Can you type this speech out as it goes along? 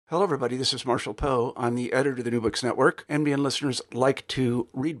Hello, everybody. This is Marshall Poe. I'm the editor of the New Books Network. NBN listeners like to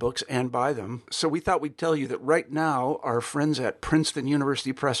read books and buy them. So we thought we'd tell you that right now, our friends at Princeton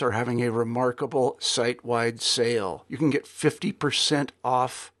University Press are having a remarkable site-wide sale. You can get 50%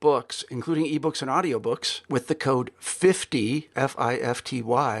 off books, including ebooks and audiobooks, with the code 50,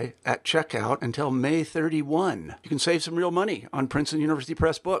 F-I-F-T-Y, at checkout until May 31. You can save some real money on Princeton University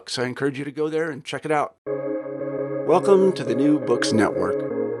Press books. I encourage you to go there and check it out. Welcome to the New Books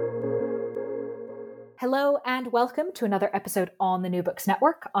Network. Hello and welcome to another episode on the New Books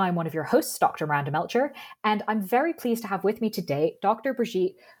Network. I'm one of your hosts, Dr. Miranda Melcher, and I'm very pleased to have with me today Dr.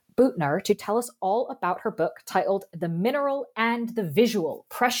 Brigitte Buettner to tell us all about her book titled The Mineral and the Visual: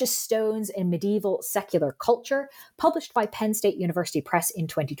 Precious Stones in Medieval Secular Culture, published by Penn State University Press in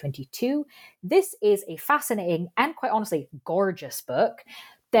 2022. This is a fascinating and quite honestly gorgeous book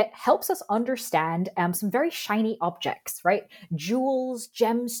that helps us understand some very shiny objects, right? Jewels,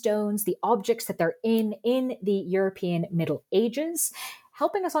 gemstones, the objects that they're in the European Middle Ages,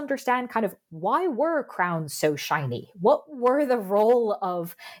 helping us understand kind of why were crowns so shiny? What were the role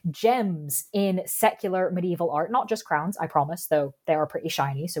of gems in secular medieval art? Not just crowns, I promise, though they are pretty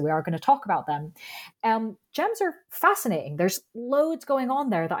shiny, so we are going to talk about them. Gems are fascinating. There's loads going on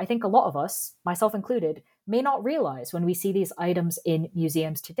there that I think a lot of us, myself included, may not realize when we see these items in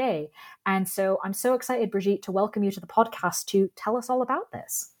museums today. And so I'm so excited, Brigitte, to welcome you to the podcast to tell us all about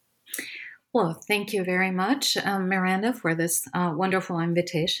this. Well, thank you very much, Miranda, for this wonderful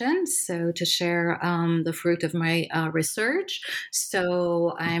invitation. So to share the fruit of my research.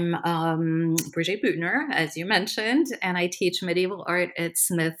 So I'm Brigitte Buettner, as you mentioned, and I teach medieval art at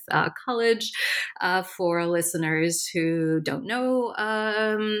Smith College. For listeners who don't know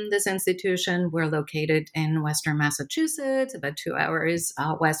this institution, we're located in Western Massachusetts, about 2 hours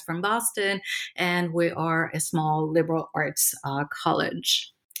west from Boston, and we are a small liberal arts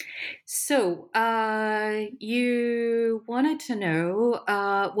college. So you wanted to know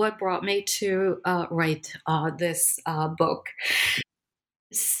what brought me to write this book.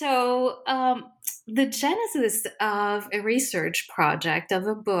 So the genesis of a research project, of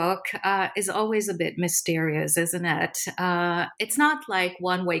a book, is always a bit mysterious, isn't it? It's not like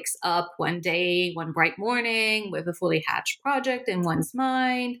one wakes up one day, one bright morning with a fully hatched project in one's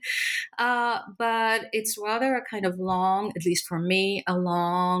mind, but it's rather a kind of long, at least for me, a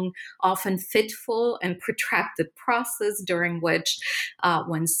long, often fitful and protracted process during which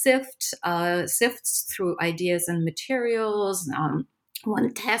one sifts through ideas and materials.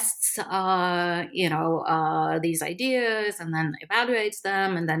 One tests, these ideas and then evaluates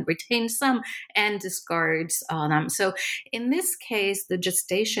them and then retains some and discards them. So in this case, the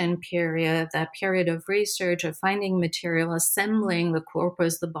gestation period, that period of research, of finding material, assembling the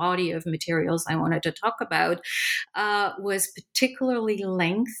corpus, the body of materials I wanted to talk about, was particularly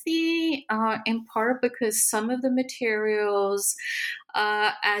lengthy, in part because some of the materials,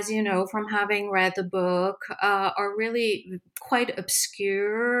 as you know from having read the book, are really quite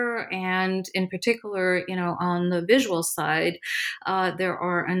obscure, and in particular, on the visual side, there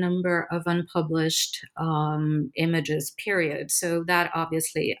are a number of unpublished images, period. So that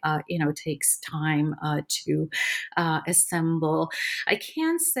obviously, takes time to assemble. I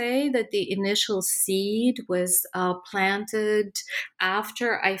can say that the initial seed was planted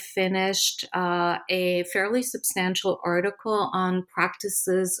after I finished a fairly substantial article on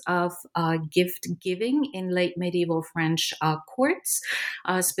practices of gift giving in late medieval French courts,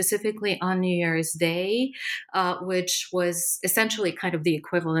 specifically on New Year's Day, which was essentially kind of the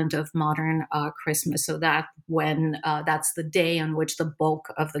equivalent of modern Christmas. So that's the day on which the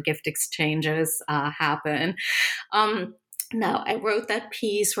bulk of the gift exchanges happen. Now, I wrote that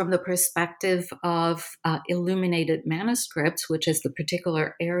piece from the perspective of illuminated manuscripts, which is the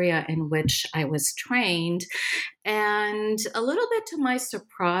particular area in which I was trained. And a little bit to my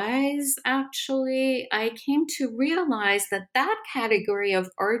surprise, actually, I came to realize that category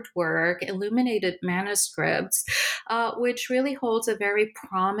of artwork, illuminated manuscripts, which really holds a very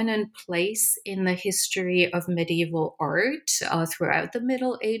prominent place in the history of medieval art throughout the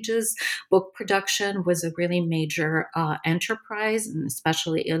Middle Ages. Book production was a really major enterprise, and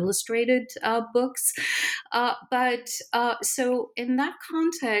especially illustrated books. So in that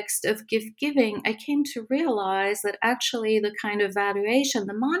context of gift giving, I came to realize realized that actually the kind of valuation,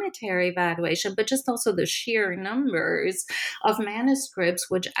 the monetary valuation, but just also the sheer numbers of manuscripts,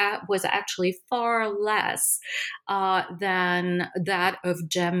 which was actually far less than that of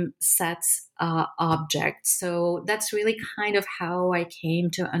gem sets objects. So that's really kind of how I came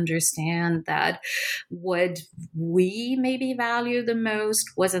to understand that what we maybe value the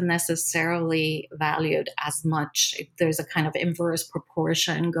most wasn't necessarily valued as much. There's a kind of inverse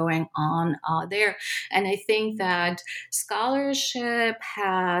proportion going on there. And I think that scholarship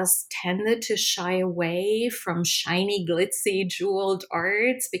has tended to shy away from shiny, glitzy, jeweled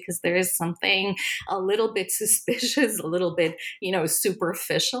arts because there is something a little bit suspicious, a little bit,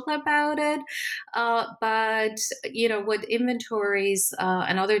 superficial about it. But what inventories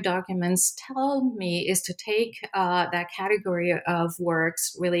and other documents tell me is to take that category of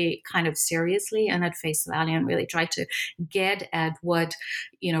works really kind of seriously and at face value, and really try to get at what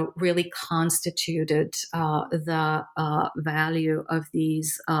really constituted the value of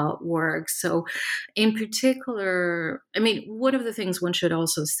these works. So in particular, one of the things one should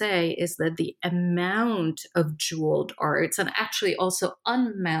also say is that the amount of jeweled arts and actually also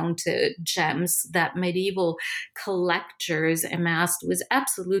unmounted gems that medieval collectors amassed was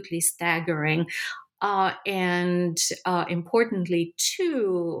absolutely staggering. And importantly,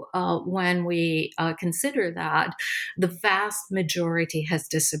 too, when we consider that, the vast majority has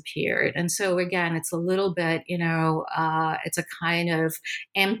disappeared. And so, again, it's a little bit, it's a kind of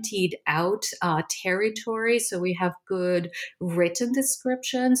emptied out territory. So we have good written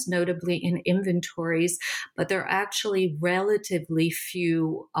descriptions, notably in inventories, but there are actually relatively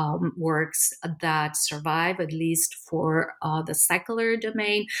few works that survive, at least for the secular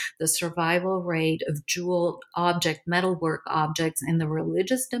domain. The survival rate of jeweled metalwork objects in the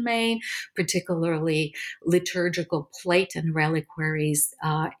religious domain, particularly liturgical plate and reliquaries,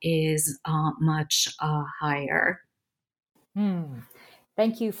 is much higher.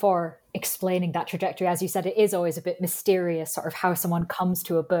 Thank you for explaining that trajectory. As you said, it is always a bit mysterious, sort of how someone comes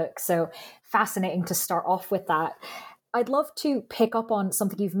to a book. So fascinating to start off with that. I'd love to pick up on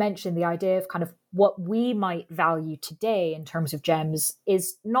something you've mentioned, the idea of kind of what we might value today in terms of gems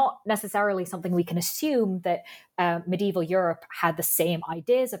is not necessarily something we can assume that medieval Europe had the same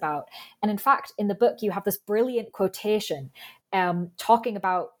ideas about. And in fact, in the book, you have this brilliant quotation talking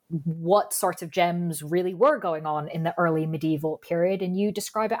about what sorts of gems really were going on in the early medieval period. And you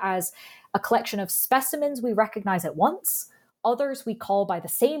describe it as a collection of specimens we recognize at once, others we call by the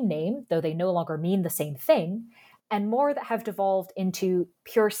same name, though they no longer mean the same thing, and more that have devolved into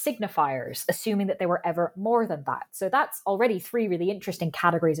pure signifiers, assuming that they were ever more than that. So that's already 3 really interesting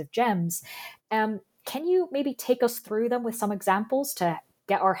categories of gems. Can you maybe take us through them with some examples to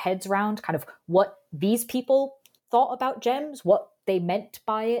get our heads around kind of what these people thought about gems, what they meant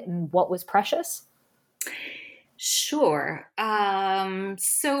by it, and what was precious? Sure.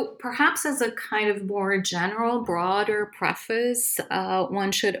 So perhaps as a kind of more general, broader preface,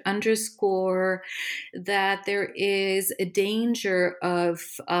 one should underscore that there is a danger of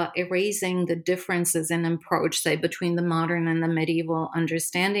erasing the differences in approach, say, between the modern and the medieval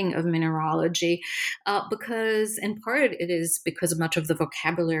understanding of mineralogy, because in part it is because much of the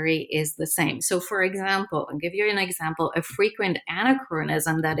vocabulary is the same. So for example, I'll give you an example, a frequent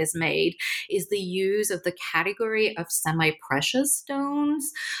anachronism that is made is the use of the category of semi-precious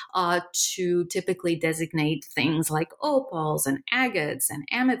stones to typically designate things like opals and agates and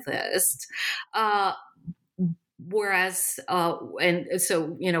amethysts. Whereas, and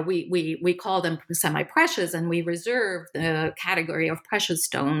so, we call them semi-precious, and we reserve the category of precious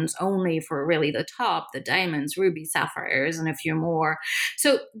stones only for really the top, the diamonds, rubies, sapphires, and a few more.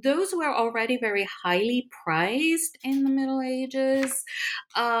 So those were already very highly prized in the Middle Ages,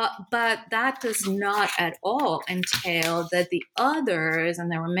 but that does not at all entail that the others,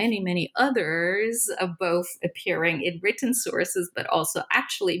 and there were many, many others, both appearing in written sources, but also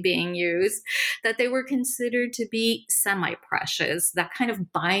actually being used, that they were considered to be semi-precious. That kind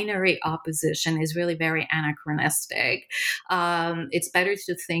of binary opposition is really very anachronistic. It's better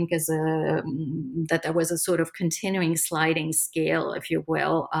to think that there was a sort of continuing sliding scale, if you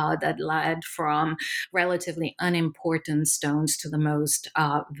will, that led from relatively unimportant stones to the most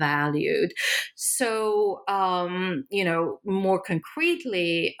valued. So, more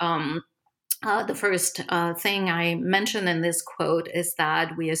concretely, the first thing I mentioned in this quote is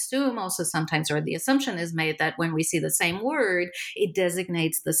that we assume also sometimes, or the assumption is made that when we see the same word, it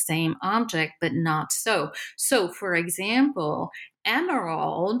designates the same object, but not so. So, for example,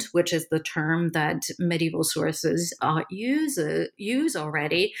 emerald, which is the term that medieval sources use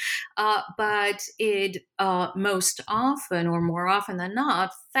already, but it most often, or more often than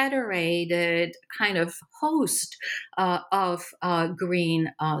not, federated kind of host of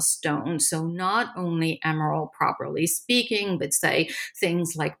green stones. So not only emerald, properly speaking, but say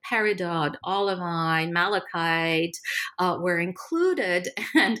things like peridot, olivine, malachite were included,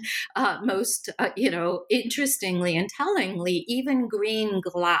 and most, interestingly and tellingly, even green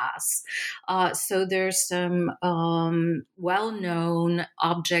glass. So there's some well-known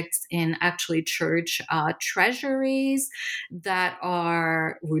objects in actually church treasuries that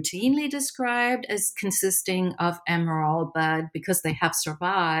are routinely described as consisting of emerald, but because they have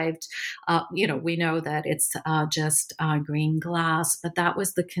survived, we know that it's just green glass. But that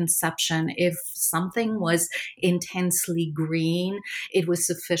was the conception. If something was intensely green, it was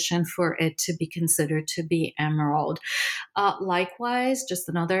sufficient for it to be considered to be emerald. Likewise, just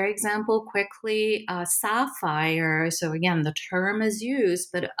another example quickly, sapphire. So again, the term is used,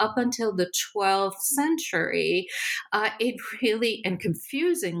 but up until the 12th century, it really and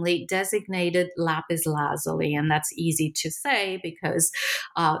confusingly designated lapis lazuli. And that's easy to say because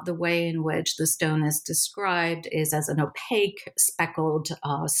the way in which the stone is described is as an opaque speckled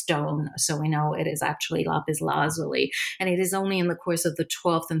stone. So we know it is actually lapis lazuli. And it is only in the course of the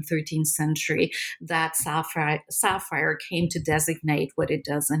 12th and 13th century that sapphire came to designate what it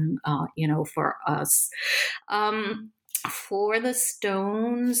does, and for us. For the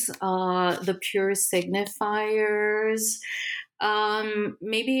stones, the pure signifiers,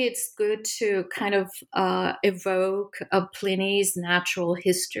 maybe it's good to kind of evoke Pliny's natural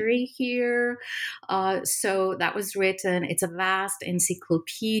history here. So that was written, it's a vast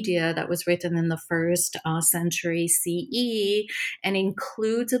encyclopedia that was written in the first century CE, and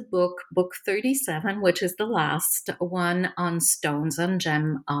includes a book 37, which is the last one, on stones, on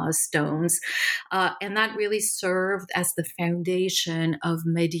gem stones. And that really served as the foundation of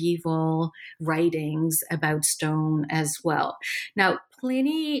medieval writings about stone as well. Now,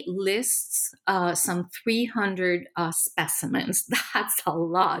 Pliny lists some 300 specimens. That's a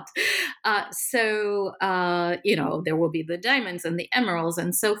lot. So there will be the diamonds and the emeralds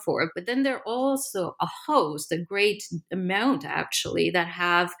and so forth. But then there are also a host, a great amount actually, that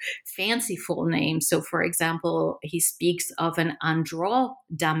have fanciful names. So, for example, he speaks of an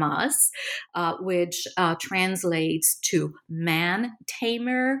androdamas, which translates to man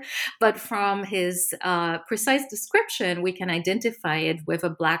tamer. But from his precise description, we can identify it with a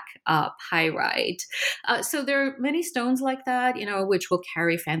black pyrite. So there are many stones like that, which will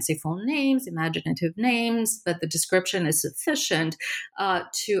carry fanciful names, imaginative names, but the description is sufficient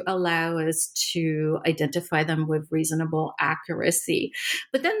to allow us to identify them with reasonable accuracy.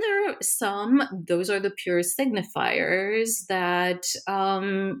 But then there are some, those are the pure signifiers that,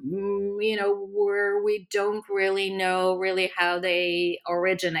 where we don't really know how they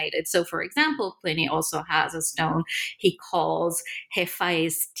originated. So, for example, Pliny also has a stone he calls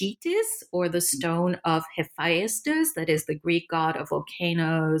Hephaestus, or the stone of Hephaestus, that is the Greek god of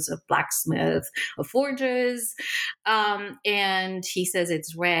volcanoes, of blacksmith, of forges. And he says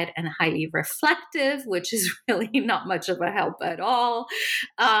it's red and highly reflective, which is really not much of a help at all.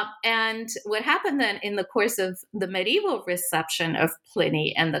 And what happened then in the course of the medieval reception of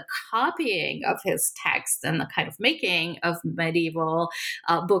Pliny and the copying of his text and the kind of making of medieval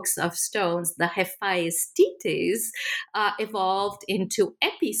books of stones, the Hephaestus evolved into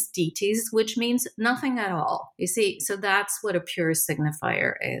epistetes, which means nothing at all. You see, so that's what a pure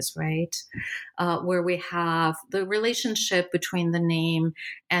signifier is, right? Where we have the relationship between the name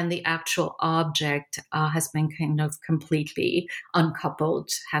and the actual object has been kind of completely uncoupled,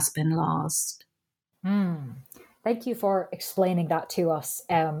 has been lost. Thank you for explaining that to us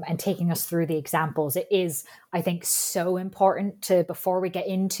and taking us through the examples. It is, I think, so important to, before we get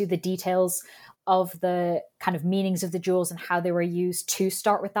into the details of the kind of meanings of the jewels and how they were used, to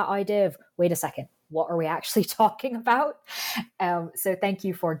start with that idea of, wait a second, what are we actually talking about? So thank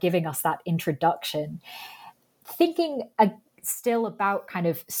you for giving us that introduction. Thinking still about kind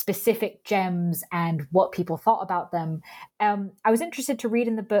of specific gems and what people thought about them, I was interested to read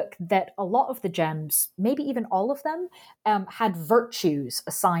in the book that a lot of the gems, maybe even all of them, had virtues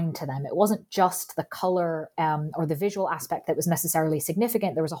assigned to them. It wasn't just the color or the visual aspect that was necessarily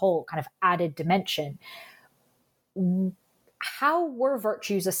significant. There was a whole kind of added dimension. How were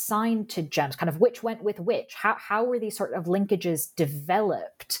virtues assigned to gems? Kind of which went with which? How were these sort of linkages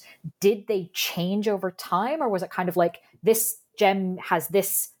developed? Did they change over time, or was it kind of like this gem has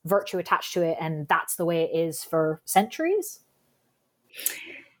this virtue attached to it and that's the way it is for centuries?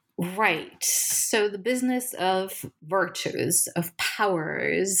 Right. So the business of virtues, of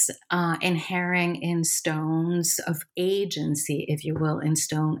powers, inhering in stones, of agency, if you will, in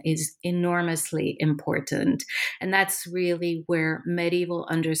stone is enormously important. And that's really where medieval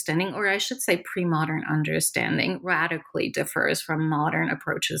understanding, or I should say pre-modern understanding, radically differs from modern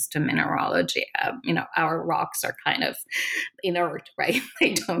approaches to mineralogy. Our rocks are kind of inert, right?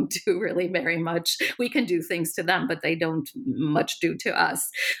 They don't do really very much. We can do things to them, but they don't much do to us.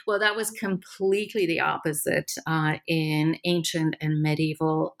 Well, that was completely the opposite in ancient and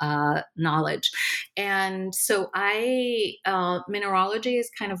medieval knowledge. And so mineralogy is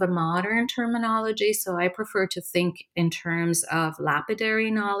kind of a modern terminology. So I prefer to think in terms of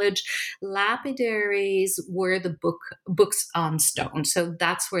lapidary knowledge. Lapidaries were the books on stone. So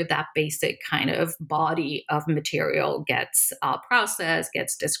that's where that basic kind of body of material gets processed,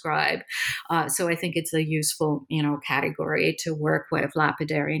 gets described. So I think it's a useful, category to work with,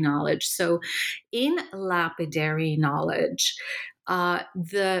 lapidary knowledge. So in lapidary knowledge,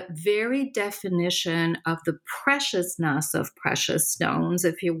 the very definition of the preciousness of precious stones,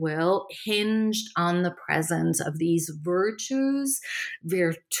 if you will, hinged on the presence of these virtues,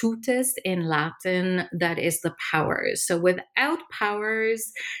 virtutes in Latin, that is the powers. So without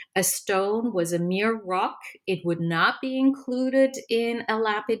powers, a stone was a mere rock. It would not be included in a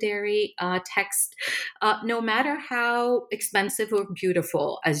lapidary text, no matter how expensive or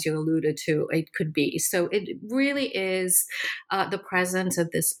beautiful, as you alluded to, it could be. So it really is the presence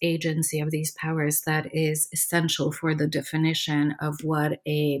of this agency, of these powers, that is essential for the definition of what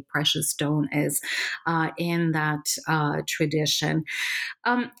a precious stone is in that tradition.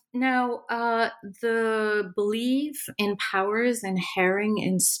 Now, the belief in powers inhering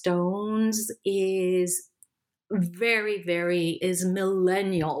in stones is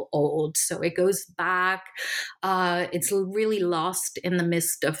millennial old. So it goes back, it's really lost in the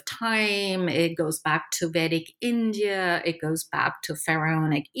mist of time. It goes back to Vedic India. It goes back to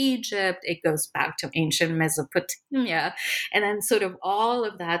Pharaonic Egypt. It goes back to ancient Mesopotamia. And then sort of all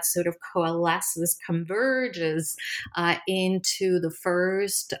of that sort of coalesces, converges into the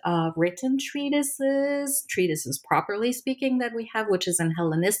first written treatises properly speaking, that we have, which is in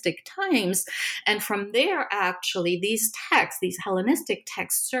Hellenistic times. And from there, actually, these Hellenistic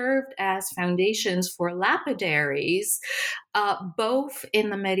texts served as foundations for lapidaries, both in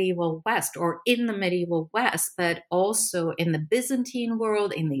the medieval West, but also in the Byzantine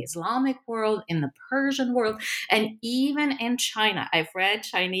world, in the Islamic world, in the Persian world, and even in China. I've read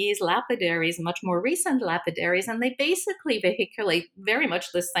Chinese lapidaries, much more recent lapidaries, and they basically vehiculate very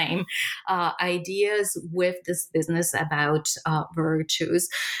much the same ideas with this business about virtues.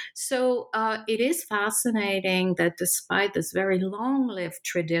 So it is fascinating that despite this very long-lived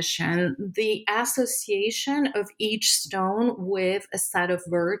tradition, the association of each stone with a set of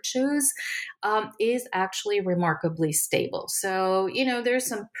virtues is actually remarkably stable. So, there's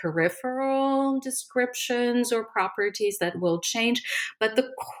some peripheral descriptions or properties that will change, but the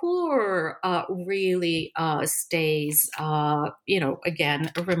core really stays,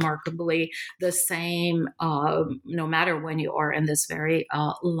 again, remarkably the same, no matter when you are in this very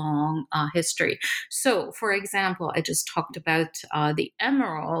long history. So, for example, I just talked about the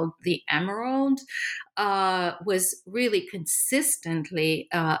emerald. The emerald was really consistently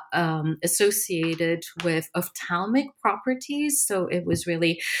associated with ophthalmic properties. So it was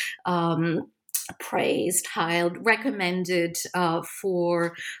really praised, hailed, recommended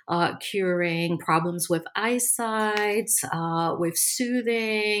for curing problems with eyesight, with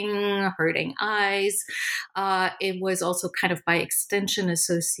soothing, hurting eyes. It was also kind of by extension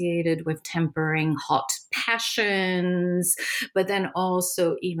associated with tempering hot passions, but then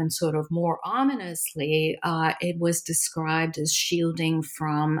also even sort of more ominously, it was described as shielding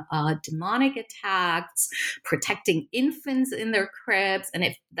from demonic attacks, protecting infants in their cribs, and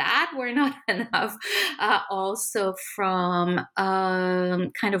if that were not enough, also from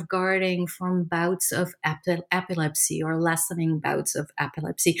kind of guarding from bouts of epilepsy or lessening bouts of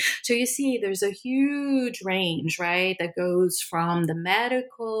epilepsy. So you see, there's a huge range, right, that goes from the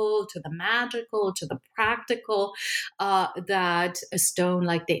medical to the magical to the practical, that a stone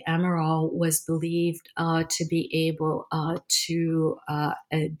like the emerald was believed to be able to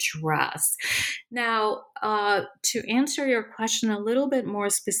address. Now, to answer your question a little bit more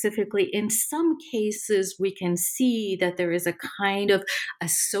specifically, in some cases, we can see that there is a kind of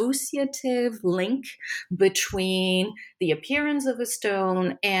associative link between the appearance of a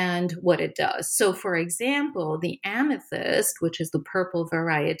stone and what it does. So, for example, the amethyst, which is the purple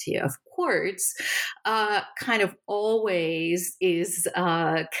variety of quartz, kind of always is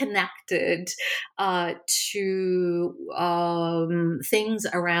connected to things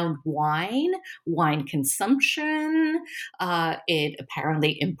around wine consumption. It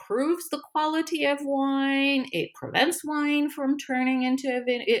apparently improves the quality of wine. It prevents wine from turning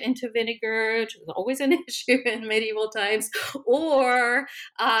into vinegar, which was always an issue in medieval times. Or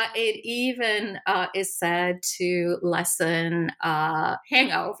it even is said to lessen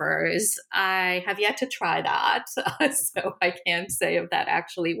hangovers. I have yet to try that, so I can't say if that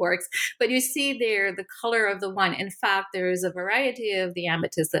actually works. But you see there the color of the wine. In fact, there is a variety of the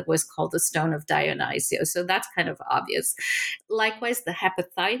amethyst that was called the stone of Dionysius. So that's kind of obvious. Likewise, the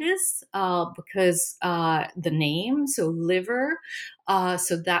hepatitis, because the name, so liver,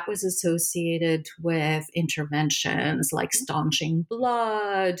 so that was associated with interventions like staunching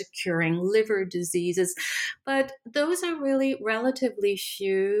blood, curing liver diseases. But those are really relatively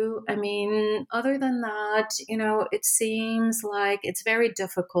few. I mean, other than that, it seems like it's very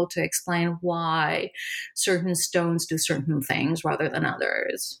difficult to explain why certain stones do certain things rather than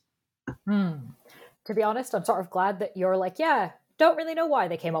others. To be honest, I'm sort of glad that you're like, yeah, don't really know why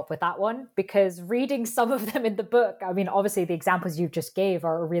they came up with that one, because reading some of them in the book, I mean, obviously the examples you just gave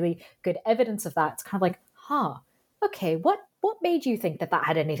are really good evidence of that. It's kind of like, okay, what made you think that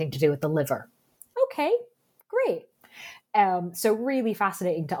had anything to do with the liver? Okay, great. So really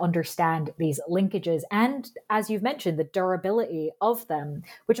fascinating to understand these linkages and, as you've mentioned, the durability of them,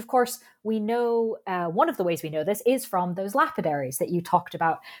 which of course we know, one of the ways we know this is from those lapidaries that you talked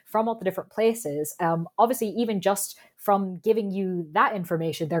about from all the different places. Obviously, even just from giving you that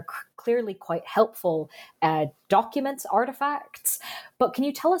information, they're clearly quite helpful documents, artifacts. But can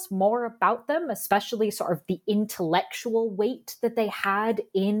you tell us more about them, especially sort of the intellectual weight that they had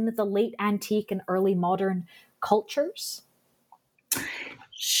in the late antique and early modern cultures?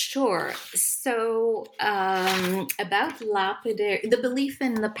 Sure. So about lapidary, the belief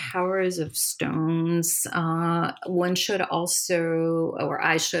in the powers of stones, one should also, or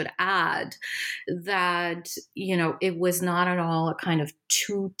I should add, that, it was not at all a kind of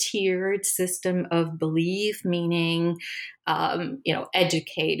two-tiered system of belief, meaning,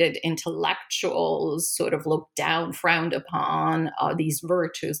 educated intellectuals sort of looked down, frowned upon these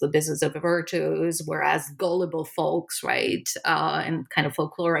virtues, the business of virtues, whereas gullible folks, right, and kind of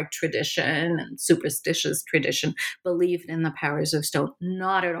folkloric tradition and superstitious tradition believed in the powers of stone.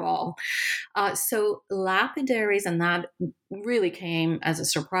 Not at all. So lapidaries, and that really came as a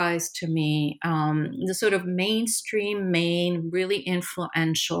surprise to me, the sort of mainstream, really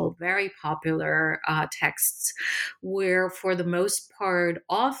influential, very popular texts were, for the most part,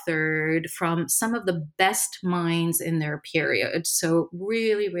 authored from some of the best minds in their period. So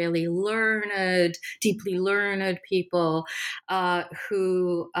really, really learned, deeply learned people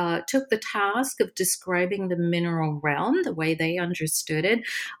who took the task of describing the mineral realm the way they understood it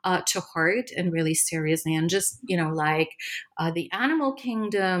to heart and really seriously. And just, the animal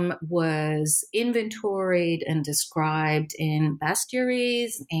kingdom was inventoried and described in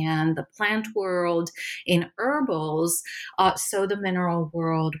bestiaries, and the plant world in herbals. So the mineral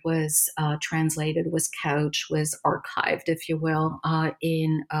world was translated, was couched, was archived, if you will,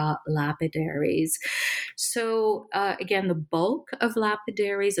 in lapidaries. So again, the bulk of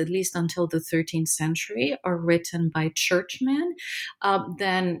lapidaries, at least until the 13th century, are written by churchmen.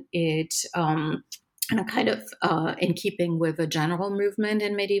 Then it kind of in keeping with a general movement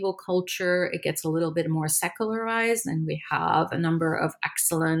in medieval culture, it gets a little bit more secularized, and we have a number of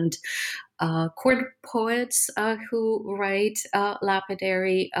excellent court poets who write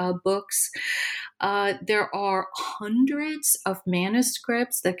lapidary books. There are hundreds of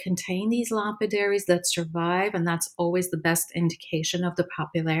manuscripts that contain these lapidaries that survive, and that's always the best indication of the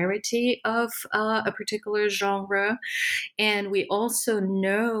popularity of a particular genre. And we also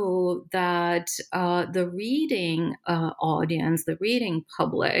know that the reading audience, the reading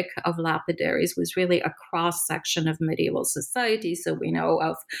public of lapidaries was really a cross-section of medieval society. So we know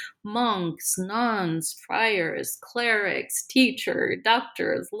of monks, nuns, friars, clerics, teachers,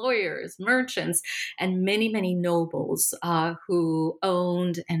 doctors, lawyers, merchants, and many, many nobles who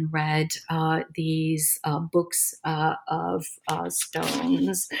owned and read these books of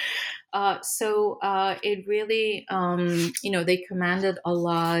stones. It really, they commanded a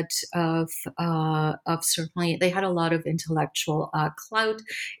lot of certainly, they had a lot of intellectual clout.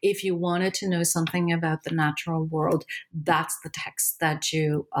 If you wanted to know something about the natural world, that's the text that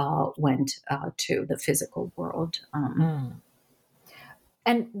you went to, the physical world.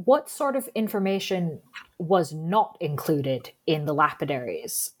 And what sort of information was not included in the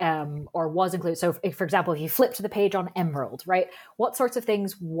lapidaries, or was included? So, for example, if you flip to the page on Emerald, right, what sorts of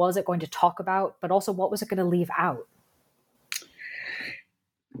things was it going to talk about, but also what was it going to leave out?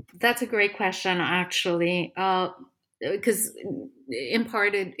 That's a great question, actually, because in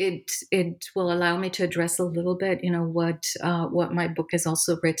part it will allow me to address a little bit, what my book is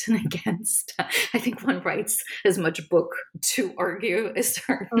also written against. I think one writes as much book to argue a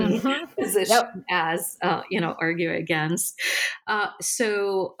certain position as argue against.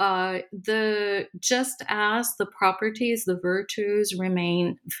 Just as the properties, the virtues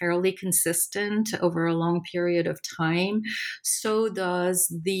remain fairly consistent over a long period of time, so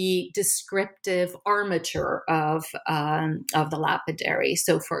does the descriptive armature of the lapidary.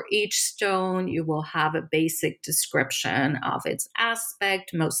 So for each stone, you will have a basic description of its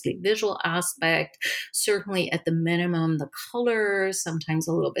aspect, mostly visual aspect, certainly at the minimum, the colors, sometimes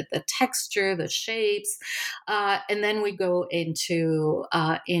a little bit the texture, the shapes. And then we go into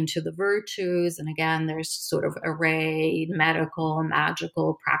the virtues. And again, there's sort of array, medical,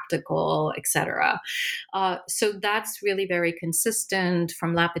 magical, practical, etc. So that's really very consistent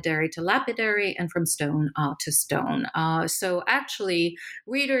from lapidary to lapidary and from stone to stone. So actually,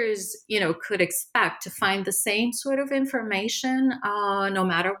 readers, could expect to find the same sort of information no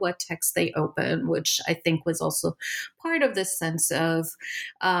matter what text they open, which I think was also part of this sense of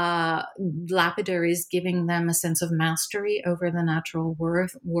lapidaries giving them a sense of mastery over the natural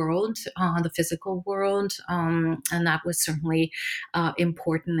world, the physical world. And that was certainly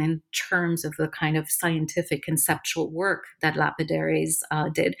important in terms of the kind of scientific conceptual work that lapidaries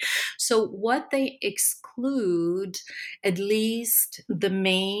did. So what they exclude, at least the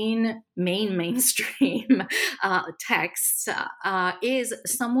mainstream texts, is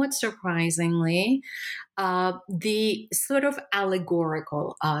somewhat surprisingly the sort of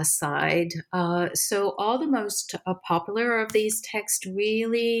allegorical side. So all the most popular of these texts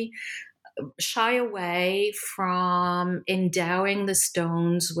really shy away from endowing the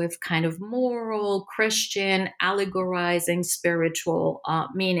stones with kind of moral, Christian, allegorizing spiritual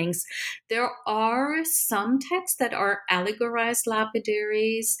meanings. There are some texts that are allegorized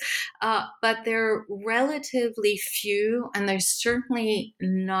lapidaries, but they're relatively few, and they're certainly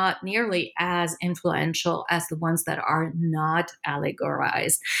not nearly as influential as the ones that are not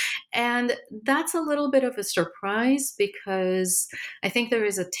allegorized. And that's a little bit of a surprise, because I think there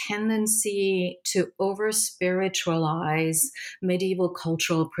is a tendency to over spiritualize medieval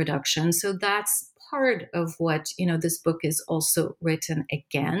cultural production. So that's part of what this book is also written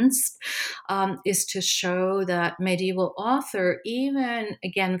against, is to show that medieval author, even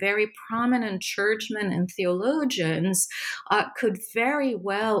again very prominent churchmen and theologians, could very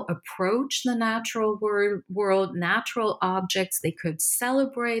well approach the natural world, natural objects. They could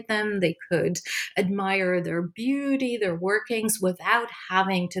celebrate them. They could admire their beauty, their workings, without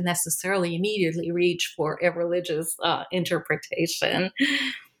having to necessarily immediately reach for a religious interpretation.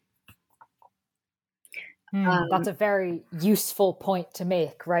 That's a very useful point to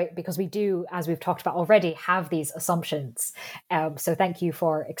make, right? Because we do, as we've talked about already, have these assumptions. So thank you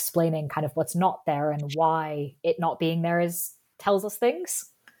for explaining kind of what's not there and why it not being there tells us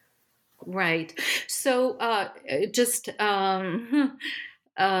things. Right. So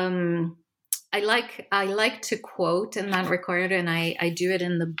I like to quote in that regard, and I do it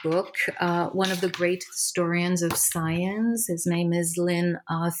in the book. One of the great historians of science, his name is Lynn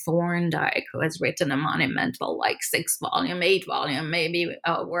Thorndike, who has written a monumental, 8-volume, maybe,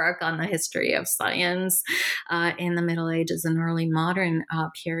 work on the history of science in the Middle Ages and early modern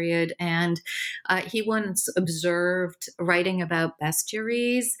period. And he once observed, writing about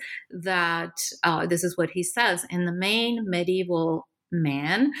bestiaries, that this is what he says: in the main, medieval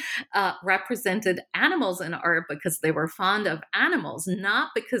man represented animals in art because they were fond of animals,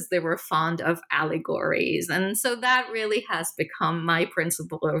 not because they were fond of allegories. And so that really has become my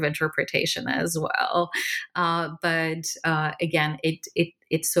principle of interpretation as well. But again,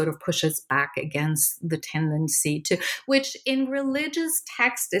 it sort of pushes back against the tendency to, which in religious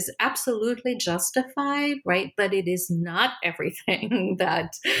text is absolutely justified, right? But it is not everything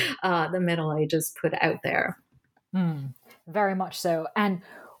that the Middle Ages put out there. Very much so. And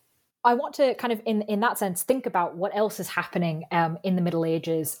I want to kind of, in that sense, think about what else is happening in the Middle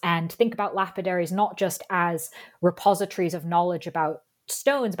Ages, and think about lapidaries not just as repositories of knowledge about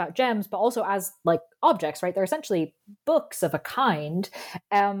stones, about gems, but also as like objects, right? They're essentially books of a kind.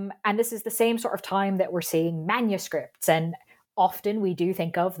 And this is the same sort of time that we're seeing manuscripts. And often we do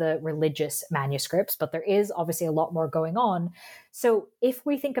think of the religious manuscripts, but there is obviously a lot more going on. So if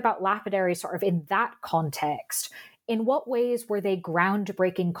we think about lapidaries sort of in that context, in what ways were they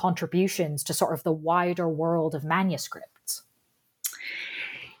groundbreaking contributions to sort of the wider world of manuscripts?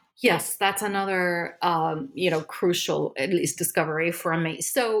 Yes, that's another, crucial, at least, discovery for me.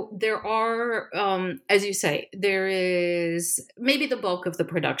 So there are, as you say, there is maybe the bulk of the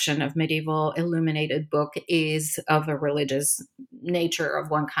production of medieval illuminated book is of a religious nature of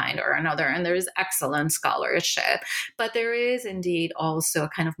one kind or another, and there is excellent scholarship. But there is indeed also a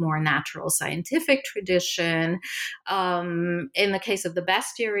kind of more natural scientific tradition. In the case of the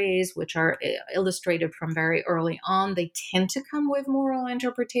bestiaries, which are illustrated from very early on, they tend to come with moral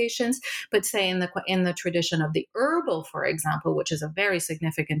interpretation. But say in the tradition of the herbal, for example, which is a very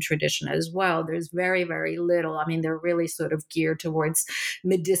significant tradition as well, there's very, very little. I mean, they're really sort of geared towards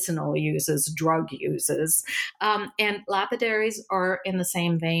medicinal uses, drug uses. And lapidaries are in the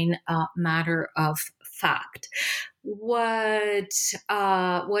same vein, matter of fact. What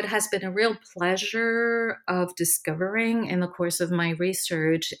has been a real pleasure of discovering in the course of my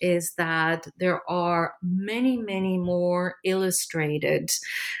research is that there are many, many more illustrated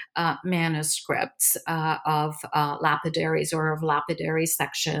manuscripts of lapidaries or of lapidary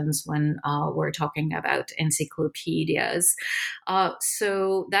sections when we're talking about encyclopedias.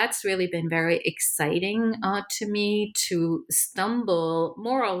 So that's really been very exciting to me to stumble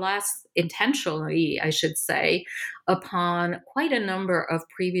more or less intentionally, I should say, upon quite a number of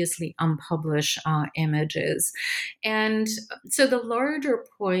previously unpublished images. And so the larger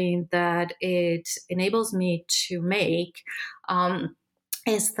point that it enables me to make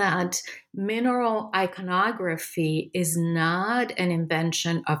is that mineral iconography is not an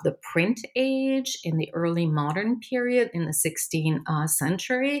invention of the print age in the early modern period in the 16th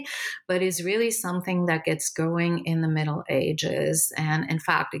century, but is really something that gets going in the Middle Ages. And in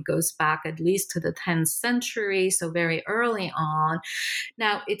fact, it goes back at least to the 10th century, so very early on.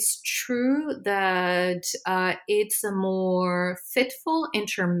 Now, it's true that it's a more fitful,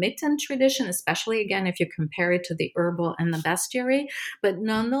 intermittent tradition, especially again, if you compare it to the herbal and the bestiary. But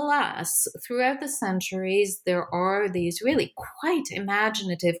nonetheless, throughout the centuries, there are these really quite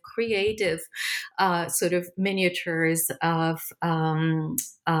imaginative, creative sort of miniatures of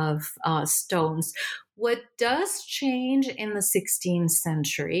stones. What does change in the 16th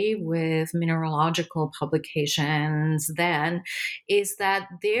century with mineralogical publications then is that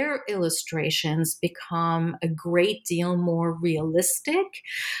their illustrations become a great deal more realistic,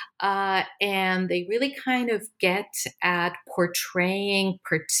 and they really kind of get at portraying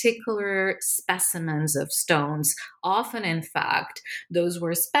particular specimens of stones. Often, in fact, those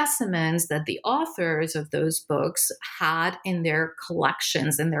were specimens that the authors of those books had in their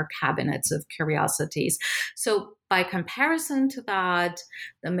collections, in their cabinets of curiosities. So by comparison to that,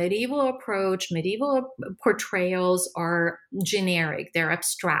 the medieval approach, medieval portrayals are generic, they're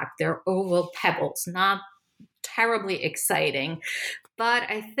abstract, they're oval pebbles, not terribly exciting. But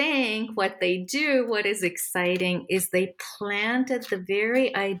I think what they do, what is exciting, is they planted the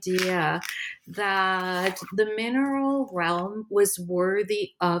very idea that the mineral realm was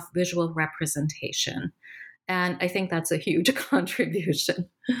worthy of visual representation. And I think that's a huge contribution.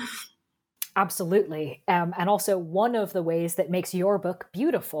 Absolutely. And also one of the ways that makes your book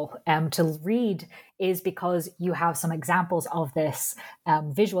beautiful to read is because you have some examples of this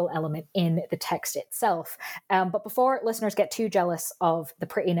visual element in the text itself. But before listeners get too jealous of the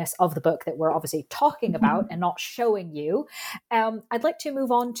prettiness of the book that we're obviously talking about and not showing you, I'd like to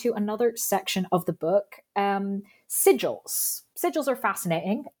move on to another section of the book, sigils. Sigils are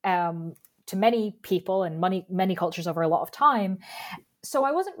fascinating to many people and many cultures over a lot of time. So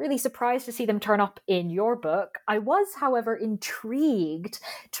I wasn't really surprised to see them turn up in your book. I was, however, intrigued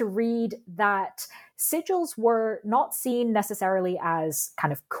to read that sigils were not seen necessarily as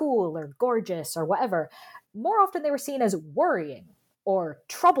kind of cool or gorgeous or whatever. More often they were seen as worrying or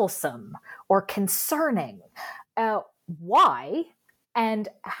troublesome or concerning. Why? And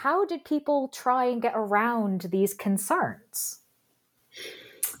how did people try and get around these concerns?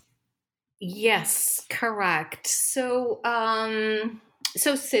 Yes, correct. So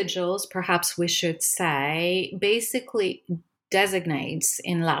sigils, perhaps we should say, basically designates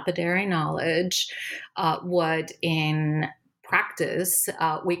in lapidary knowledge what in practice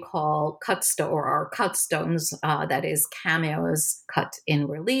we call cut stones, that is cameos cut in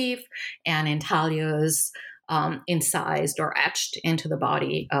relief, and intaglios incised or etched into the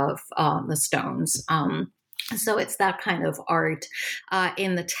body of the stones. So it's that kind of art.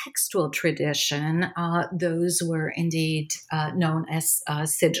 In the textual tradition, those were indeed known as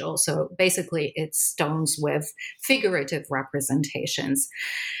sigils. So basically, it's stones with figurative representations.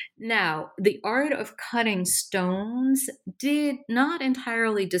 Now, the art of cutting stones did not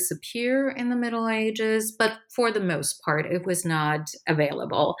entirely disappear in the Middle Ages, but for the most part, it was not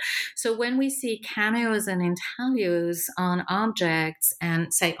available. So when we see cameos and intaglios on objects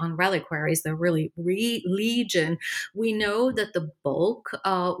and, say, on reliquaries, they're really legion, we know that the bulk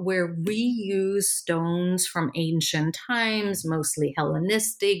were reused stones from ancient times, mostly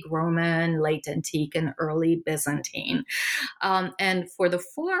Hellenistic, Roman, late Antique, and early Byzantine. And for the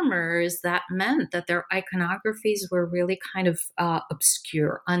formers, that meant that their iconographies were really kind of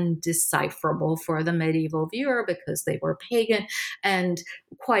obscure, undecipherable for the medieval viewer because they were pagan and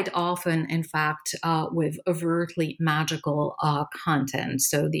quite often, in fact, with overtly magical content.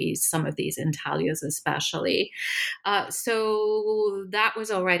 So some of these intaglios especially. So that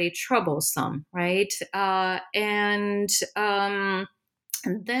was already troublesome, right? And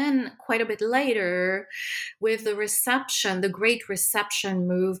then, quite a bit later, with the Great Reception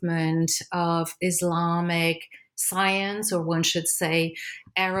movement of Islamic science, or one should say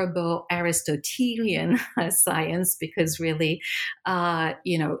Arabo-Aristotelian science, because really,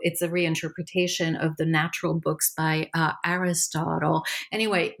 it's a reinterpretation of the natural books by Aristotle.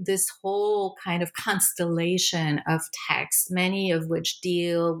 Anyway, this whole kind of constellation of texts, many of which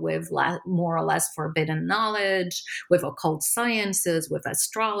deal with more or less forbidden knowledge, with occult sciences, with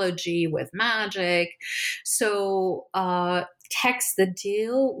astrology, with magic. So, texts that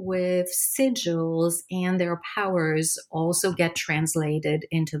deal with sigils and their powers also get translated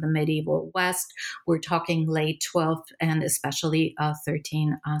into the medieval West. We're talking late 12th and especially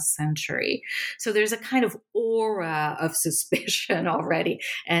 13th century. So there's a kind of aura of suspicion already,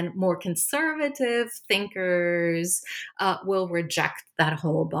 and more conservative thinkers will reject that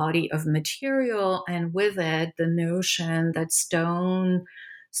whole body of material, and with it, the notion that stones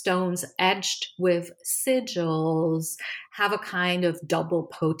edged with sigils have a kind of double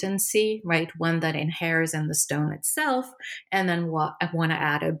potency, right? One that inheres in the stone itself, and then one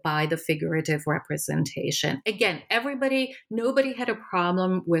added by the figurative representation. Again, nobody had a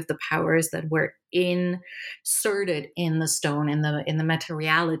problem with the powers that were inserted in the stone, in the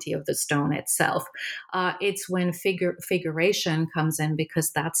materiality of the stone itself. It's when figuration comes in,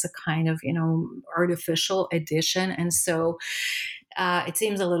 because that's a kind of artificial addition, and so. It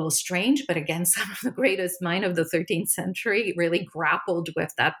seems a little strange, but again, some of the greatest minds of the 13th century really grappled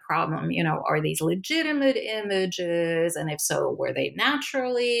with that problem. Are these legitimate images? And if so, were they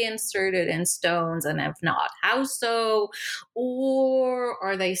naturally inserted in stones? And if not, how so? Or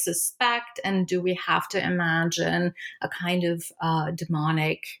are they suspect? And do we have to imagine a kind of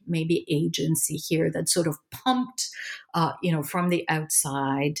demonic, maybe agency here that sort of pumped, from the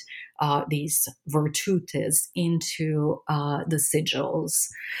outside, these virtutes into the sigils?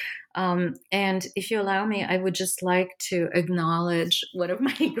 And if you allow me, I would just like to acknowledge one of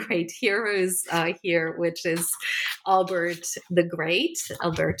my great heroes here, which is Albert the Great,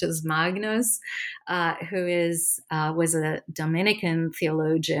 Albertus Magnus, who was a Dominican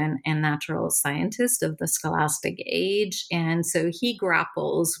theologian and natural scientist of the scholastic age. And so he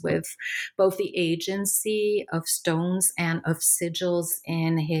grapples with both the agency of stones and of sigils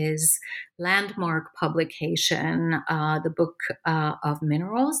in his landmark publication, the Book of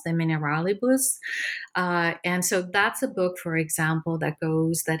Minerals, the Mineralibus. And so that's a book, for example, that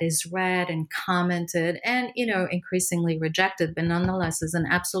is read and commented and, increasingly rejected, but nonetheless is an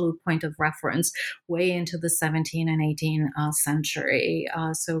absolute point of reference way into the 17th and 18th century.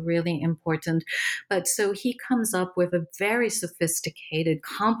 So really important. But so he comes up with a very sophisticated,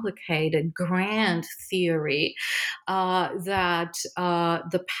 complicated, grand theory that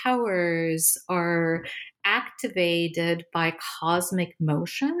the powers are activated by cosmic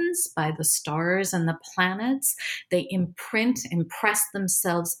motions, by the stars and the planets. They impress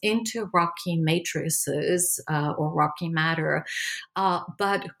themselves into rocky matrices or rocky matter,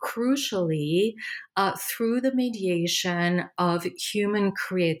 but crucially, through the mediation of human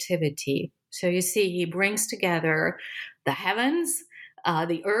creativity. So you see, he brings together the heavens,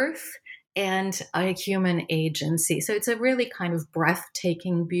 the earth, and a human agency. So it's a really kind of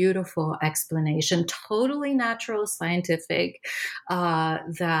breathtaking, beautiful explanation, totally natural, scientific,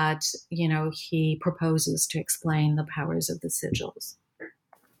 that, he proposes to explain the powers of the sigils.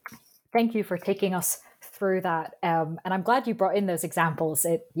 Thank you for taking us through that. And I'm glad you brought in those examples.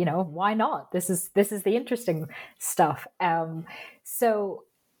 Why not? This is the interesting stuff. So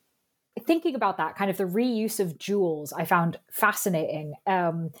thinking about that, kind of the reuse of jewels, I found fascinating,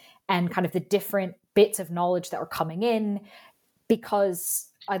 and kind of the different bits of knowledge that are coming in, because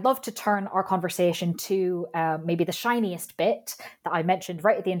I'd love to turn our conversation to maybe the shiniest bit that I mentioned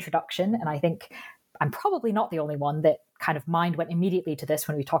right at the introduction. And I think I'm probably not the only one that kind of mind went immediately to this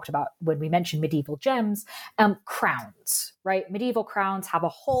when we mentioned medieval gems. Crowns, right? Medieval crowns have a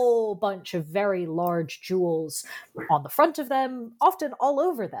whole bunch of very large jewels on the front of them, often all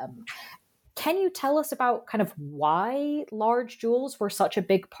over them. Can you tell us about kind of why large jewels were such a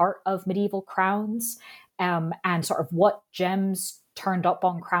big part of medieval crowns, and sort of what gems turned up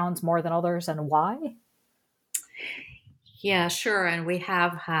on crowns more than others and why? Yeah, sure. And we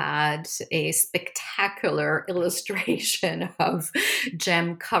have had a spectacular illustration of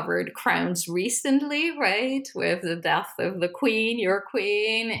gem-covered crowns recently, right? With the death of the queen, your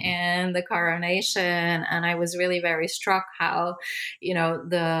queen, and the coronation. And I was really very struck how,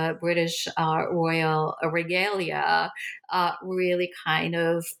 the British royal regalia really kind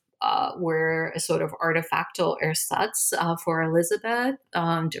of were a sort of artifactal ersatz for Elizabeth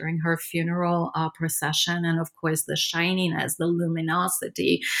during her funeral procession. And of course, the shininess, the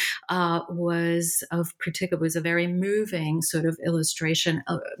luminosity was a very moving sort of illustration,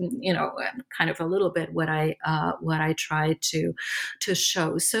 kind of a little bit what I tried to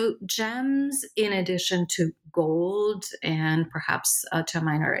show. So gems, in addition to gold and perhaps to a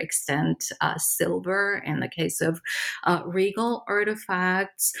minor extent silver in the case of regal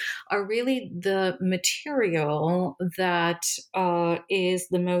artifacts, are really the material that is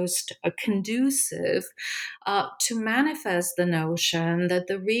the most conducive to manifest the notion that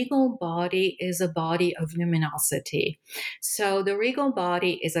the regal body is a body of luminosity. So the regal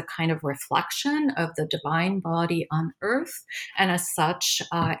body is a kind of reflection of the divine body on earth, and as such,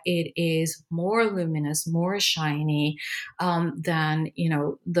 it is more luminous, more shiny than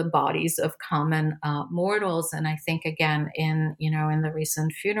the bodies of common mortals. And I think again in the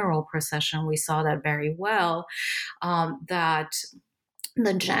recent funeral procession we saw that very well, that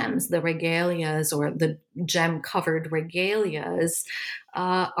the gems, the regalias, or the gem-covered regalias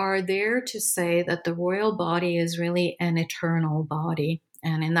are there to say that the royal body is really an eternal body.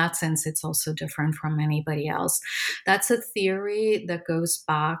 And in that sense, it's also different from anybody else. That's a theory that goes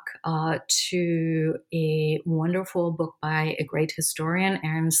back to a wonderful book by a great historian,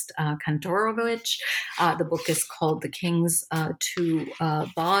 Ernst Kantorowicz. The book is called The King's Two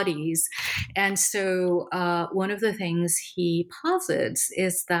Bodies. And so one of the things he posits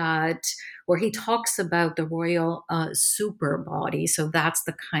is that, where he talks about the royal super body. So that's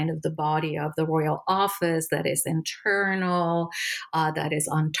the kind of the body of the royal office that is internal, that is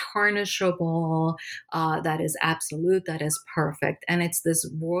untarnishable, that is absolute, that is perfect. And it's this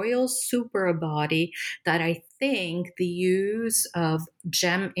royal super body that I think the use of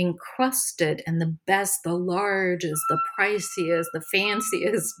gem encrusted and the best, the largest, the priciest, the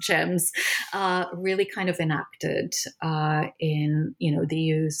fanciest gems really kind of enacted in the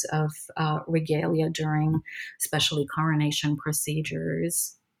use of regalia during especially coronation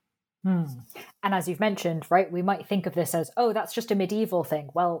procedures. And as you've mentioned, right, we might think of this as, oh, that's just a medieval thing.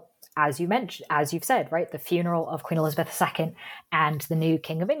 Well, as you've said, right, the funeral of Queen Elizabeth II and the new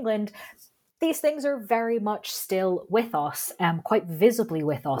King of England, these things are very much still with us, quite visibly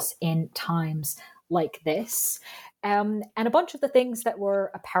with us in times like this. And a bunch of the things that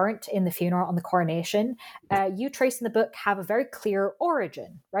were apparent in the funeral and the coronation, you trace in the book, have a very clear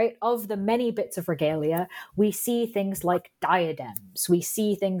origin, right? Of the many bits of regalia, we see things like diadems. We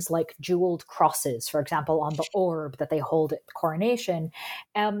see things like jeweled crosses, for example, on the orb that they hold at the coronation.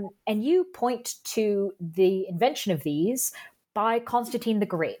 And you point to the invention of these by Constantine the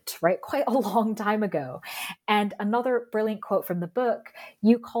Great, right? Quite a long time ago. And another brilliant quote from the book,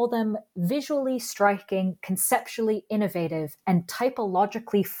 you call them visually striking, conceptually innovative, and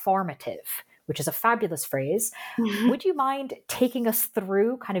typologically formative, which is a fabulous phrase. Mm-hmm. Would you mind taking us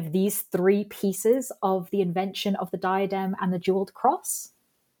through kind of these three pieces of the invention of the diadem and the jeweled cross?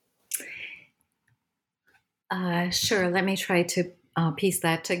 Sure. Let me try to piece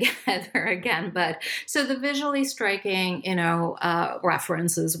that together again. But so the visually striking,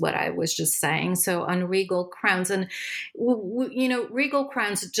 references what I was just saying. So on regal crowns, and regal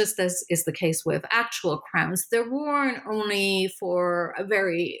crowns, just as is the case with actual crowns, they're worn only for a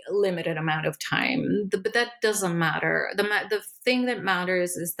very limited amount of time. But that doesn't matter. The thing that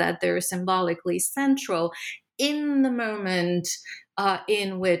matters is that they're symbolically central in the moment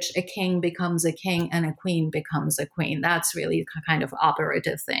in which a king becomes a king and a queen becomes a queen. That's really kind of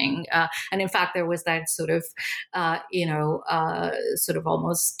operative thing. And in fact, there was that sort of, sort of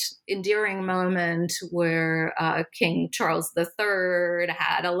almost endearing moment where King Charles III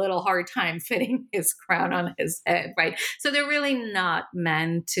had a little hard time fitting his crown on his head, right? So they're really not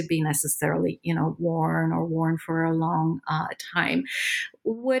meant to be necessarily, worn for a long time.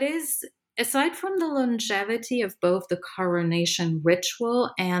 What is, aside from the longevity of both the coronation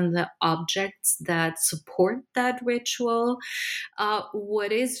ritual and the objects that support that ritual,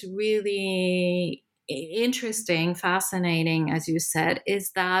 what is really interesting, fascinating, as you said,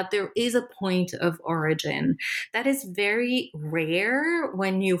 is that there is a point of origin that is very rare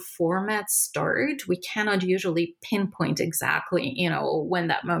when new formats start. We cannot usually pinpoint exactly, when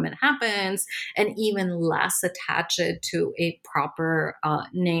that moment happens, and even less attach it to a proper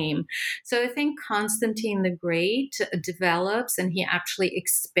name. So I think Constantine the Great develops, and he actually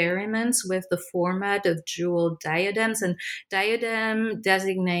experiments with the format of jeweled diadems, and diadem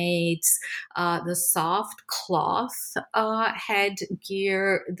designates the soft cloth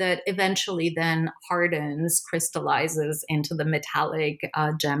headgear that eventually then hardens, crystallizes into the metallic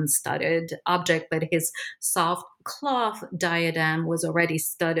gem-studded object. But his soft cloth diadem was already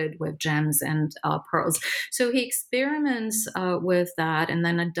studded with gems and pearls. So he experiments with that and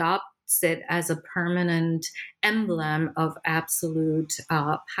then adopts it as a permanent emblem of absolute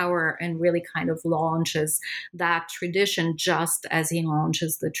power, and really kind of launches that tradition, just as he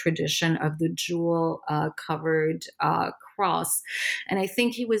launches the tradition of the jewel covered cross. And I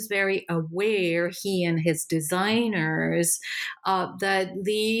think he was very aware, he and his designers, that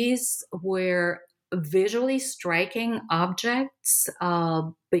these were visually striking objects,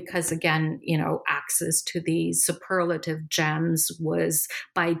 because again, access to these superlative gems was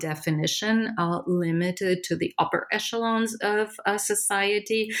by definition limited to the upper echelons of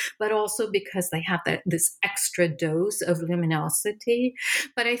society, but also because they have this extra dose of luminosity.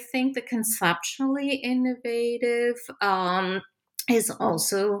 But I think the conceptually innovative is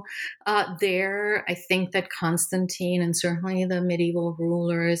also there. I think that Constantine, and certainly the medieval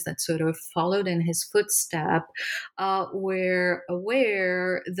rulers that sort of followed in his footstep, were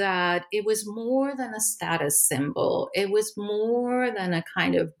aware that it was more than a status symbol. It was more than a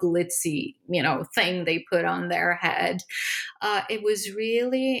kind of glitzy, thing they put on their head. It was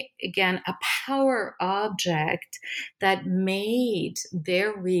really, again, a power object that made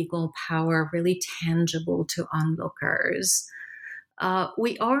their regal power really tangible to onlookers.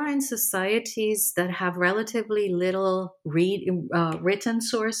 We are in societies that have relatively little written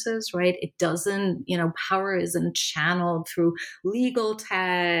sources, right? It doesn't, power isn't channeled through legal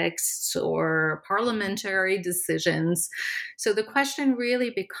texts or parliamentary decisions. So the question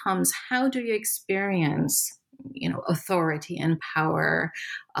really becomes, how do you experience authority and power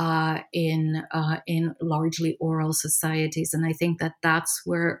in largely oral societies? And I think that that's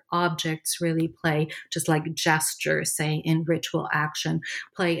where objects really play, just like gesture, say in ritual action,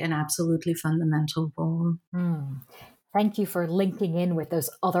 play an absolutely fundamental role. Thank you for linking in with those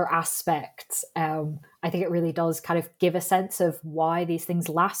other aspects. I think it really does kind of give a sense of why these things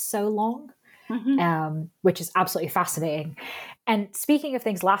last so long. Which is absolutely fascinating. And speaking of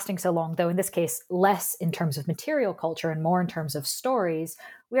things lasting so long, though in this case, less in terms of material culture and more in terms of stories,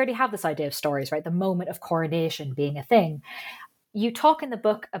 we already have this idea of stories, right? The moment of coronation being a thing. You talk in the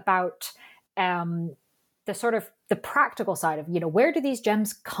book about the sort of the practical side of, where do these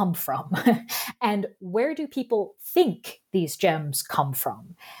gems come from? And where do people think these gems come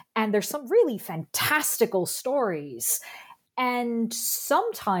from? And there's some really fantastical stories. And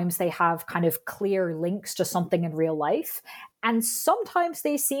sometimes they have kind of clear links to something in real life. And sometimes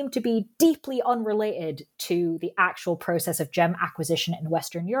they seem to be deeply unrelated to the actual process of gem acquisition in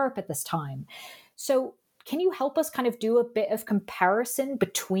Western Europe at this time. So can you help us kind of do a bit of comparison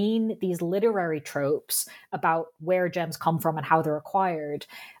between these literary tropes about where gems come from and how they're acquired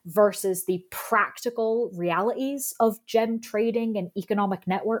versus the practical realities of gem trading and economic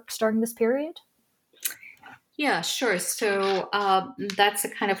networks during this period? Yeah, sure. So that's the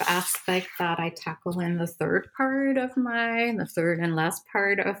kind of aspect that I tackle in the third and last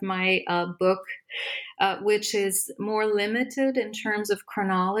part of my book, which is more limited in terms of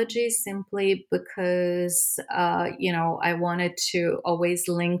chronology, simply because, I wanted to always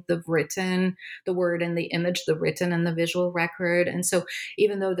link the word and the image, the written and the visual record. And so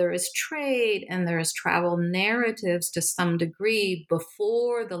even though there is trade and there is travel narratives to some degree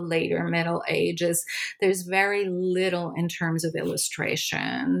before the later Middle Ages, there's very little in terms of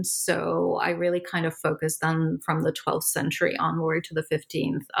illustration. So I really kind of focused on from the 12th century onward to the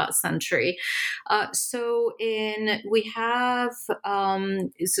 15th century. So we have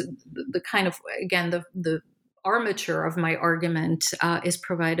the kind of, again, the armature of my argument is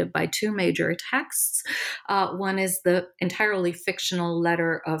provided by two major texts. One is the entirely fictional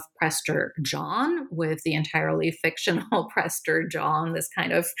letter of Prester John, with the entirely fictional Prester John, this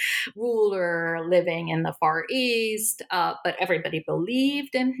kind of ruler living in the Far East, but everybody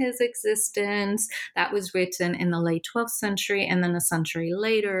believed in his existence. That was written in the late 12th century, and then a century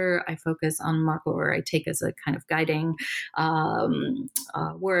later, I focus on Marco, or I take as a kind of guiding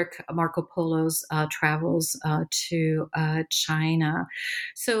work, Marco Polo's travels to China.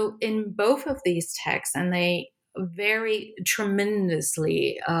 So in both of these texts, and they vary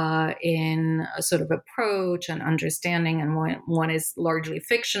tremendously in a sort of approach and understanding, and one is largely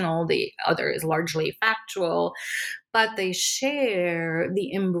fictional, the other is largely factual, but they share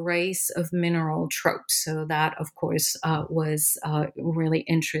the embrace of mineral tropes. So that, of course, was really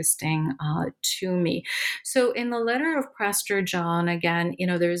interesting to me. So in the letter of Prester John, again,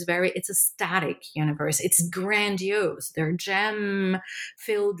 it's a static universe. It's grandiose. There are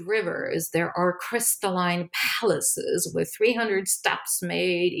gem-filled rivers. There are crystalline palaces with 300 steps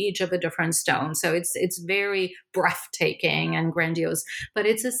made, each of a different stone. So it's very breathtaking and grandiose, but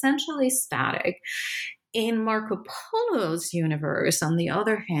it's essentially static. In Marco Polo's universe, on the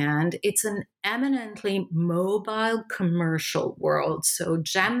other hand, it's an eminently mobile commercial world. So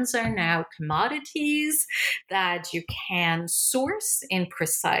gems are now commodities that you can source in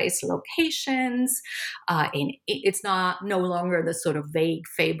precise locations. It's no longer the sort of vague,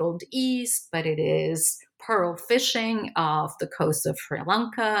 fabled East, but it is pearl fishing off the coast of Sri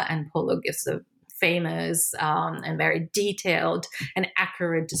Lanka, and Polo gives a famous and very detailed and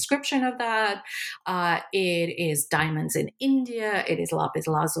accurate description of that. It is diamonds in India. It is lapis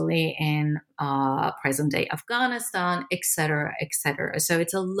lazuli in present-day Afghanistan, et cetera, et cetera. So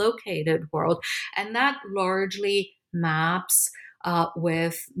it's a located world, and that largely maps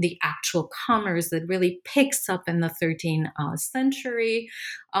with the actual commerce that really picks up in the 13th century.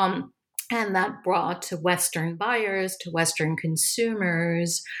 And that brought to Western buyers, to Western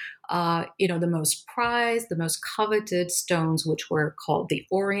consumers, the most prized, the most coveted stones, which were called the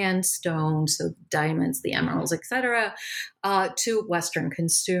Orient stones, so diamonds, the emeralds, etc., to Western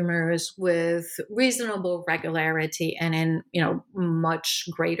consumers with reasonable regularity and in much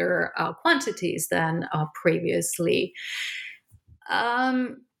greater quantities than previously.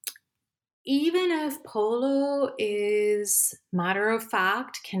 Even if Polo is matter of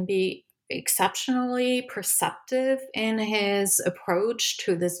fact, can be exceptionally perceptive in his approach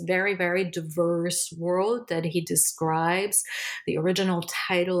to this very, very diverse world that he describes. The original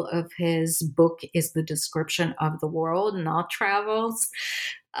title of his book is The Description of the World, not Travels.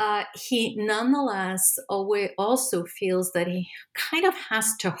 He nonetheless also feels that he kind of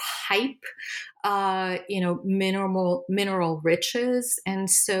has to hype, mineral riches. And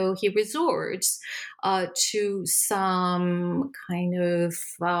so he resorts to some kind of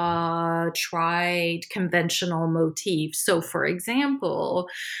tried conventional motif. So, for example,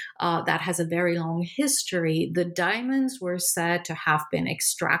 that has a very long history. The diamonds were said to have been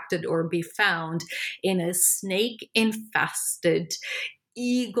extracted or be found in a snake-infested,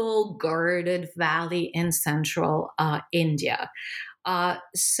 eagle-guarded valley in central India.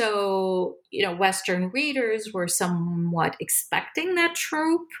 So, Western readers were somewhat expecting that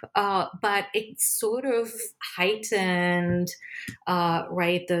trope, but it sort of heightened,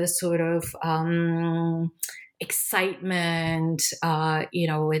 the sort of excitement,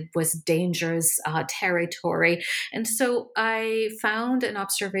 it was dangerous territory. And so I found an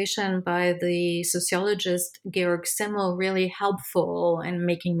observation by the sociologist Georg Simmel really helpful in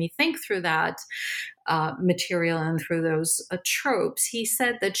making me think through that material and through those tropes. He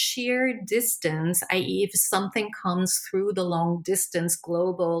said that sheer distance, i.e., if something comes through the long distance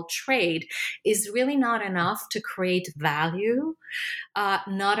global trade, is really not enough to create value,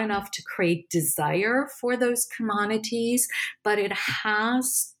 not enough to create desire for those commodities, but it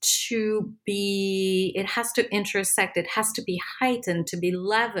has to intersect, it has to be heightened, to be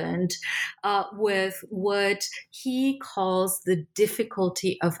leavened with what he calls the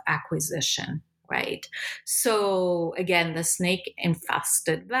difficulty of acquisition. Right. So again, the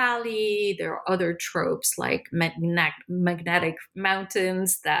snake-infested valley, there are other tropes like magnetic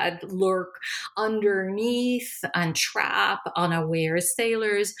mountains that lurk underneath and trap unaware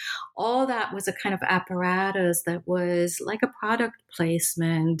sailors. All that was a kind of apparatus that was like a product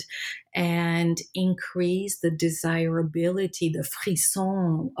placement and increase the desirability, the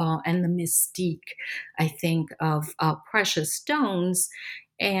frisson, and the mystique, I think, of precious stones.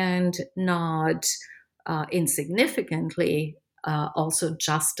 And not insignificantly, also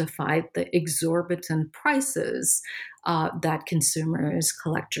justified the exorbitant prices that consumers,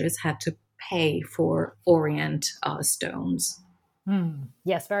 collectors had to pay for Orient stones.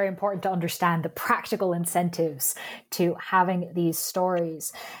 Yes, very important to understand the practical incentives to having these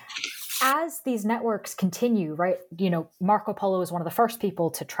stories. As these networks continue, right, Marco Polo is one of the first people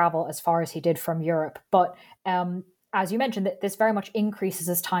to travel as far as he did from Europe. But as you mentioned, that this very much increases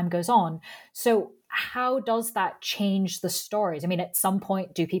as time goes on. So how does that change the stories? I mean, at some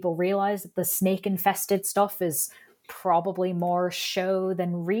point, do people realize that the snake-infested stuff is probably more show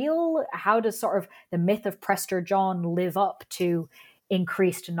than real? How does sort of the myth of Prester John live up to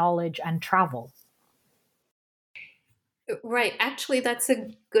increased knowledge and travel? Right. Actually, that's a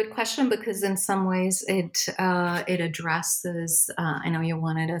good question, because in some ways it addresses. I know you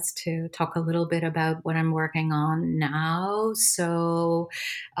wanted us to talk a little bit about what I'm working on now. So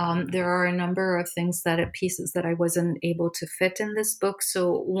there are a number of pieces that I wasn't able to fit in this book.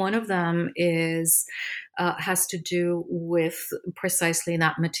 So one of them has to do with precisely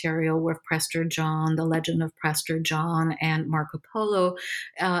that material with Prester John, the legend of Prester John, and Marco Polo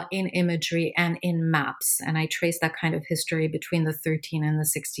in imagery and in maps. And I trace that kind of history between the 13th and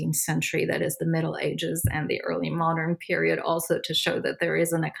the 16th century, that is the Middle Ages and the early modern period, also to show that there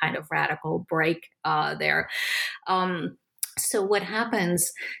isn't a kind of radical break there. So what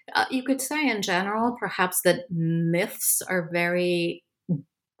happens, you could say in general, perhaps, that myths are very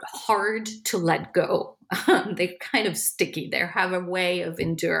hard to let go. They're kind of sticky. They have a way of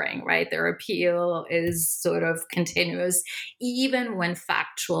enduring, right? Their appeal is sort of continuous, even when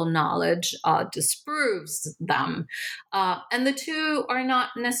factual knowledge disproves them. And the two are not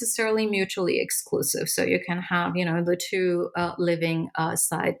necessarily mutually exclusive. So you can have, the two living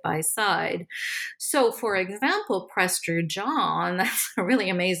side by side. So, for example, Prester John, that's a really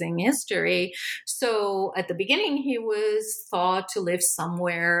amazing history. So at the beginning, he was thought to live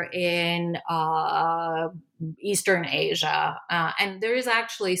somewhere in Eastern Asia, and there is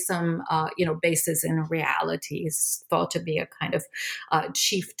actually some, basis in reality. He's thought to be a kind of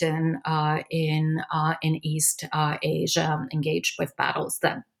chieftain in East Asia, engaged with battles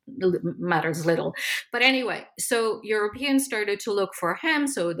that matters little. But anyway, so Europeans started to look for him.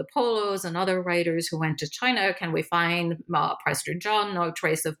 So the Polos and other writers who went to China, can we find Prester John? No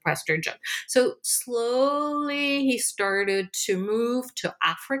trace of Prester John. So slowly he started to move to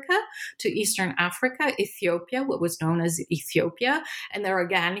Africa, to Eastern Africa, Ethiopia, what was known as Ethiopia. And there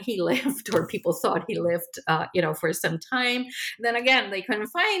again, he lived, or people thought he lived, for some time. Then again, they couldn't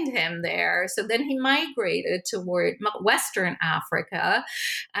find him there. So then he migrated toward Western Africa.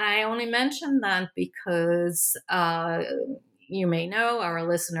 And I only mention that because you may know, our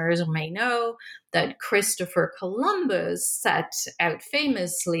listeners may know, that Christopher Columbus set out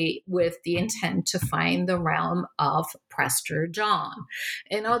famously with the intent to find the realm of Prester John.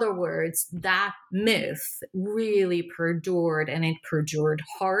 In other words, that myth really perdured, and it perdured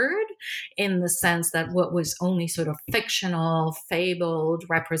hard, in the sense that what was only sort of fictional, fabled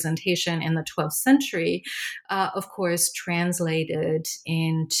representation in the 12th century, of course, translated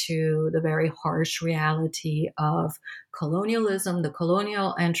into the very harsh reality of colonialism, the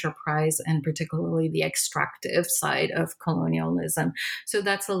colonial enterprise, and particularly the extractive side of colonialism. So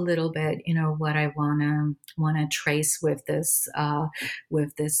that's a little bit, what I want to trace with this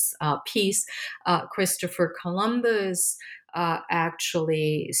piece. Christopher Columbus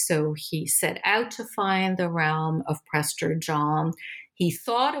actually, so he set out to find the realm of Prester John. He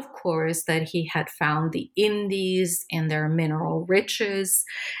thought, of course, that he had found the Indies and their mineral riches.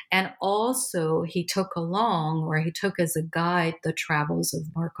 And also he took as a guide, the travels of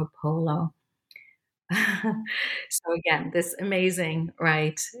Marco Polo. So again, this amazing,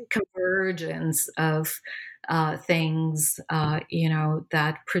 right, convergence of things, that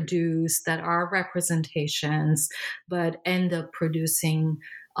are representations, but end up producing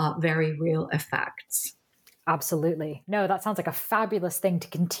very real effects. Absolutely. No, that sounds like a fabulous thing to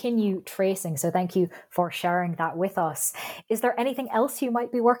continue tracing. So thank you for sharing that with us. Is there anything else you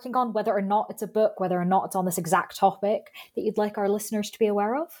might be working on, whether or not it's a book, whether or not it's on this exact topic, that you'd like our listeners to be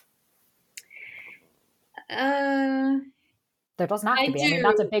aware of? There doesn't have to be. I mean,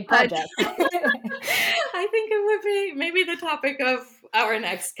 that's a big project. I think it would be maybe the topic of our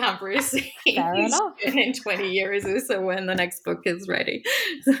next conversation. Fair enough. In 20 years or so, when the next book is ready.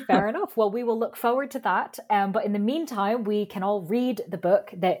 Fair enough. Well, we will look forward to that. But in the meantime, we can all read the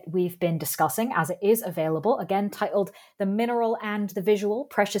book that we've been discussing, as it is available, again, titled The Mineral and the Visual,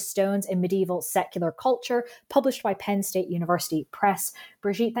 Precious Stones in Medieval Secular Culture, published by Penn State University Press.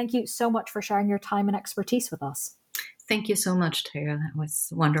 Brigitte, thank you so much for sharing your time and expertise with us. Thank you so much, Tara. That was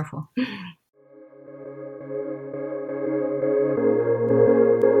wonderful.